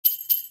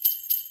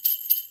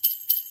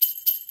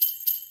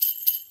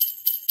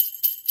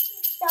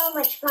so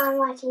much fun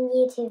watching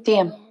YouTube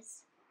Diem.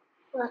 videos.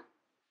 What?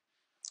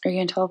 Are you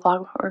going to tell the vlog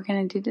what we're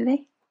going to do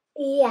today?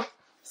 Yeah.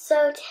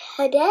 So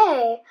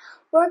today,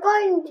 we're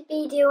going to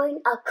be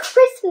doing a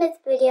Christmas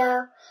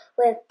video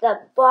with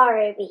the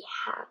Barbie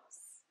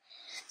house.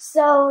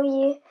 So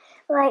you,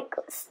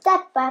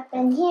 step up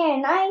and hear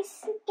an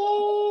ice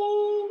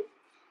game.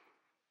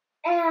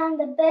 And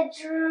the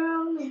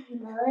bedroom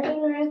and the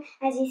living room.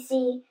 As you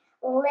see,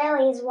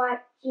 Lily's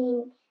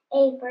watching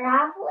a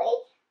Bravely.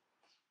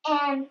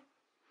 And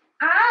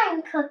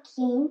I'm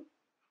cooking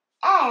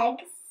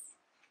eggs,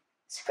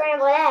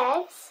 scrambled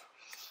eggs,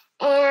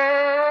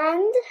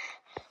 and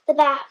the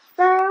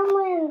bathroom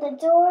and the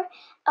door.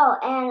 Oh,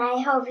 and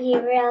I hope you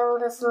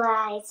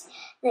realize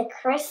the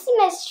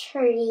Christmas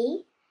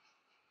tree.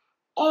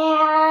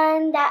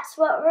 And that's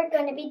what we're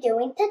going to be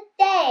doing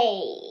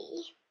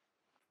today.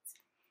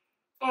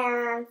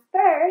 And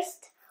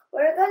first,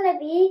 we're going to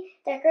be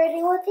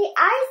decorating with the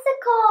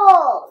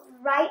icicles.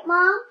 Right,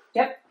 Mom?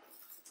 Yep.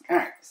 All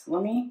right, so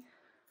let me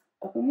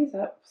open these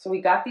up. So we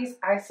got these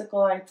icicle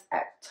lights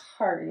at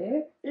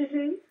Target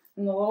in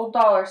the little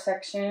dollar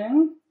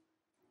section.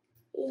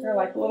 They're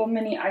like little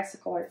mini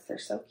icicle lights. They're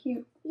so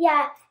cute.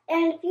 Yeah,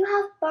 and if you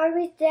have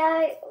Barbies,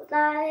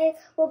 that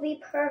will be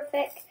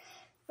perfect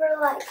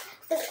for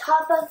the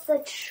top of the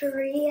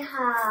tree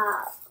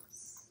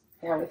house.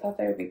 Yeah, we thought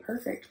they would be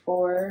perfect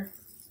for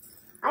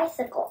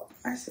Icicles.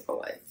 Icicle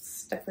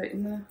lights.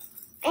 Decorating the...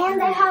 And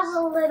they have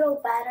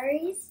little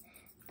batteries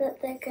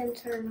that they can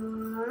turn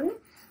on.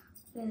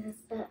 Isn't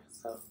that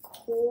so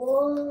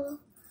cool?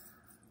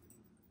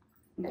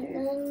 Yeah. And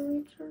then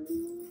you turn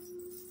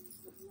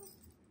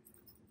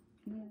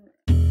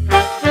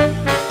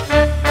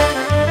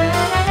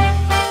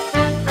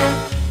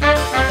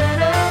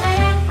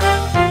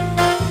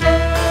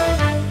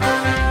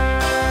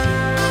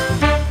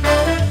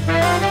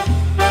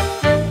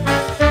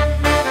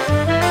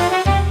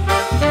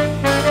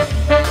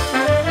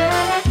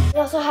We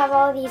also have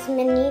all these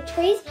mini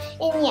trees,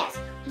 and yes,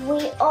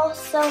 we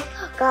also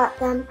got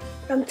them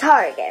from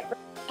Target.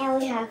 And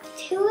we have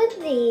 2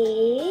 of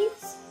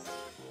these.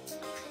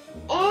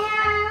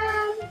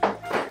 And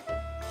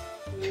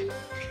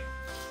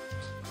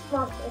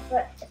Mom,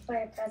 it's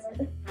my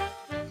present.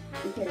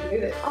 You can do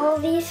it. All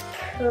these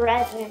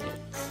presents.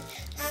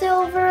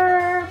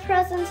 Silver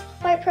presents,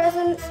 white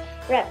presents,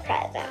 red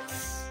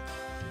presents.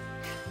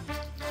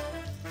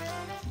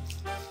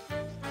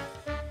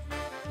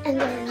 And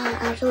they're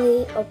not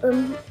actually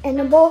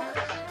openable,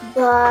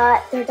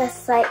 but they're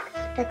just like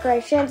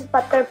decorations,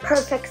 but they're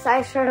perfect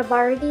size for the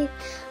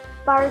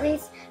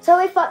Barbies. So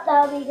we thought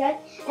that would be good.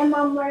 And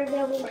Mom, where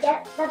did we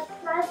get the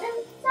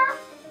presents at?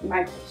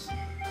 Michael's.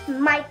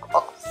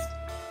 Michael's.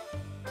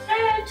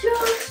 And 2.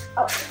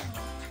 Oh.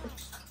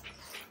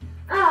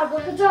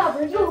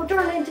 Abracadabra, you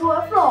turn into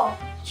a frog.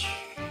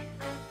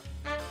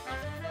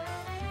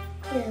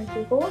 There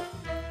you go.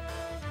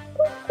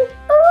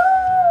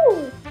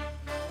 Ooh.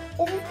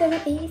 This is gonna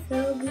be so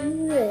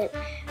good.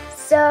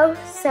 So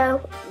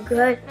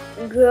good.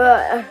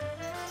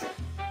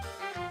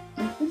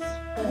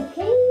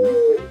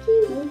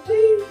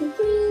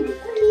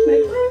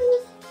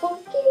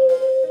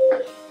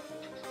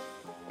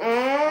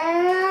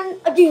 And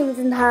a Diem's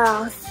in the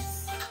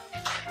house.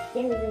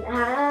 Diem's in the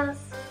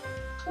house.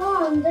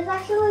 Mom, this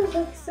actually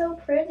looks so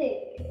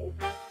pretty.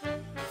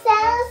 So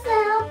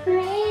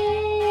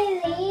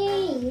pretty.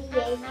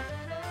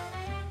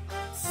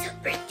 So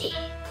pretty.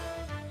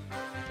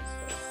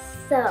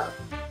 So,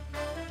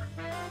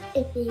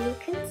 if you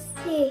can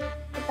see,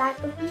 the back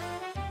of me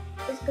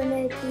is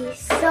gonna be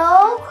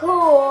so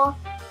cool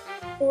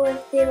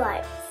with the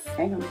lights.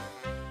 Hang on.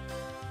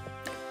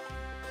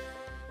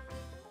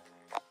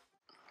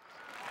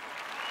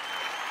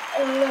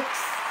 It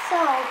looks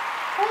so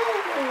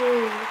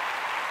pretty,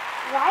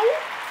 right?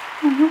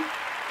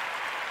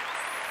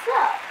 So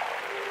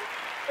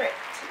pretty.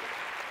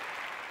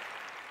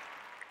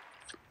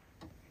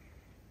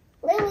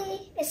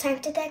 Lily, it's time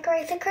to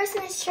decorate the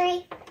Christmas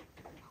tree.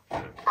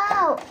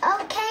 Oh,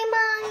 okay,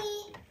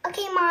 Mommy.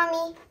 Okay,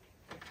 Mommy.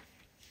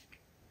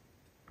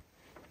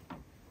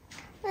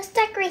 Let's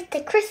decorate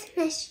the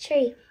Christmas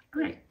tree.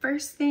 All right,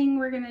 first thing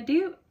we're going to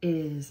do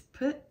is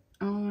put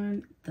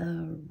on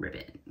the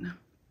ribbon.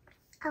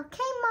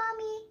 Okay,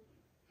 Mommy.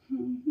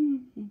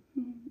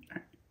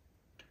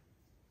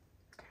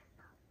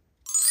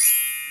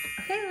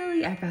 Okay,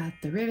 Lily, I got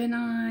the ribbon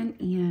on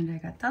and I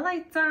got the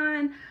lights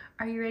on.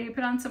 Are you ready to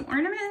put on some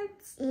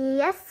ornaments?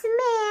 Yes,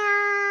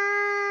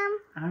 ma'am.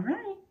 All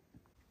right.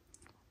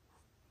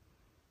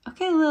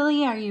 Okay,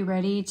 Lily, are you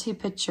ready to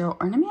put your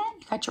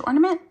ornament? You got your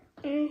ornament?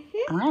 All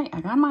right,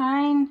 I got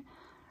mine.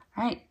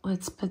 All right,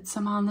 let's put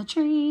some on the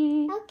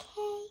tree.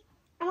 Okay.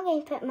 I'm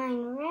going to put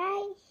mine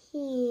right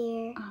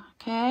here.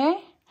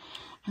 Okay.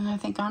 And I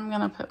think I'm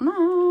going to put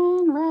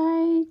mine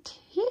right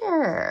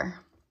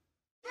here.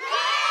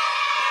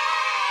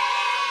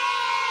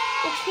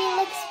 The tree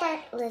looks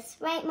sparkless,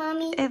 right,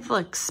 Mommy? It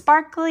looks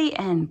sparkly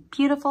and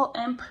beautiful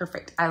and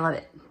perfect. I love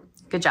it.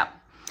 Good job.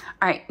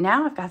 All right,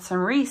 now I've got some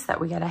wreaths that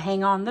we got to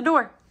hang on the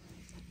door.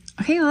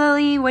 Okay,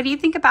 Lily, what do you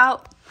think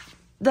about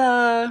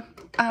the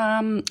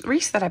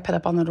wreaths that I put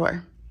up on the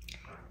door?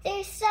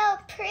 They're so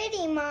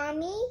pretty,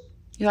 Mommy.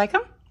 You like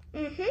them?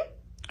 Mm-hmm.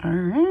 All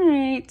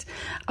right.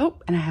 Oh,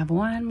 and I have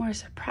one more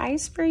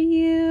surprise for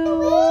you.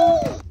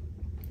 I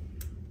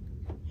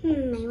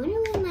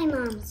wonder when my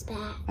mom's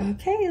back.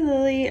 Okay,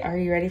 Lily, are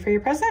you ready for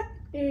your present?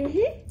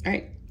 Mm-hmm. All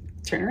right,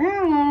 turn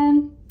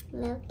around.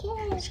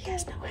 Okay. She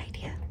has no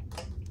idea.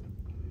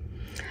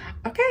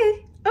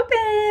 Okay,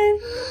 open.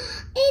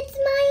 It's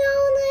my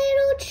own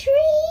little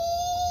tree.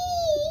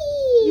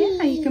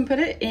 Yeah, you can put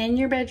it in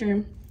your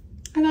bedroom.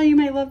 I thought you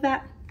might love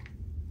that.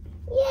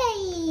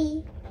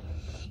 Yay.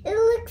 It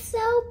looks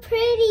so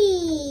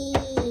pretty.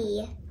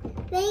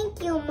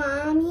 Thank you,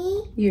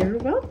 Mommy. You're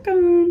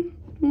welcome.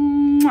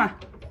 Mwah.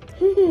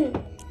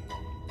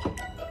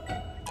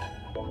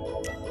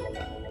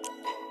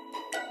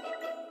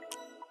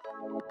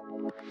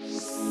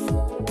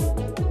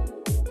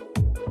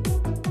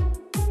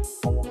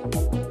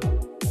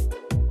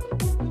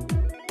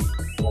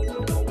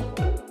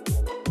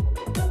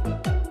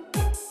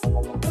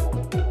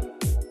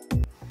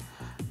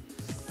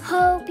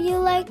 Hope you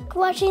like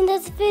watching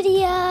this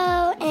video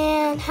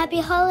and happy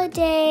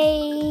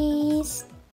holidays.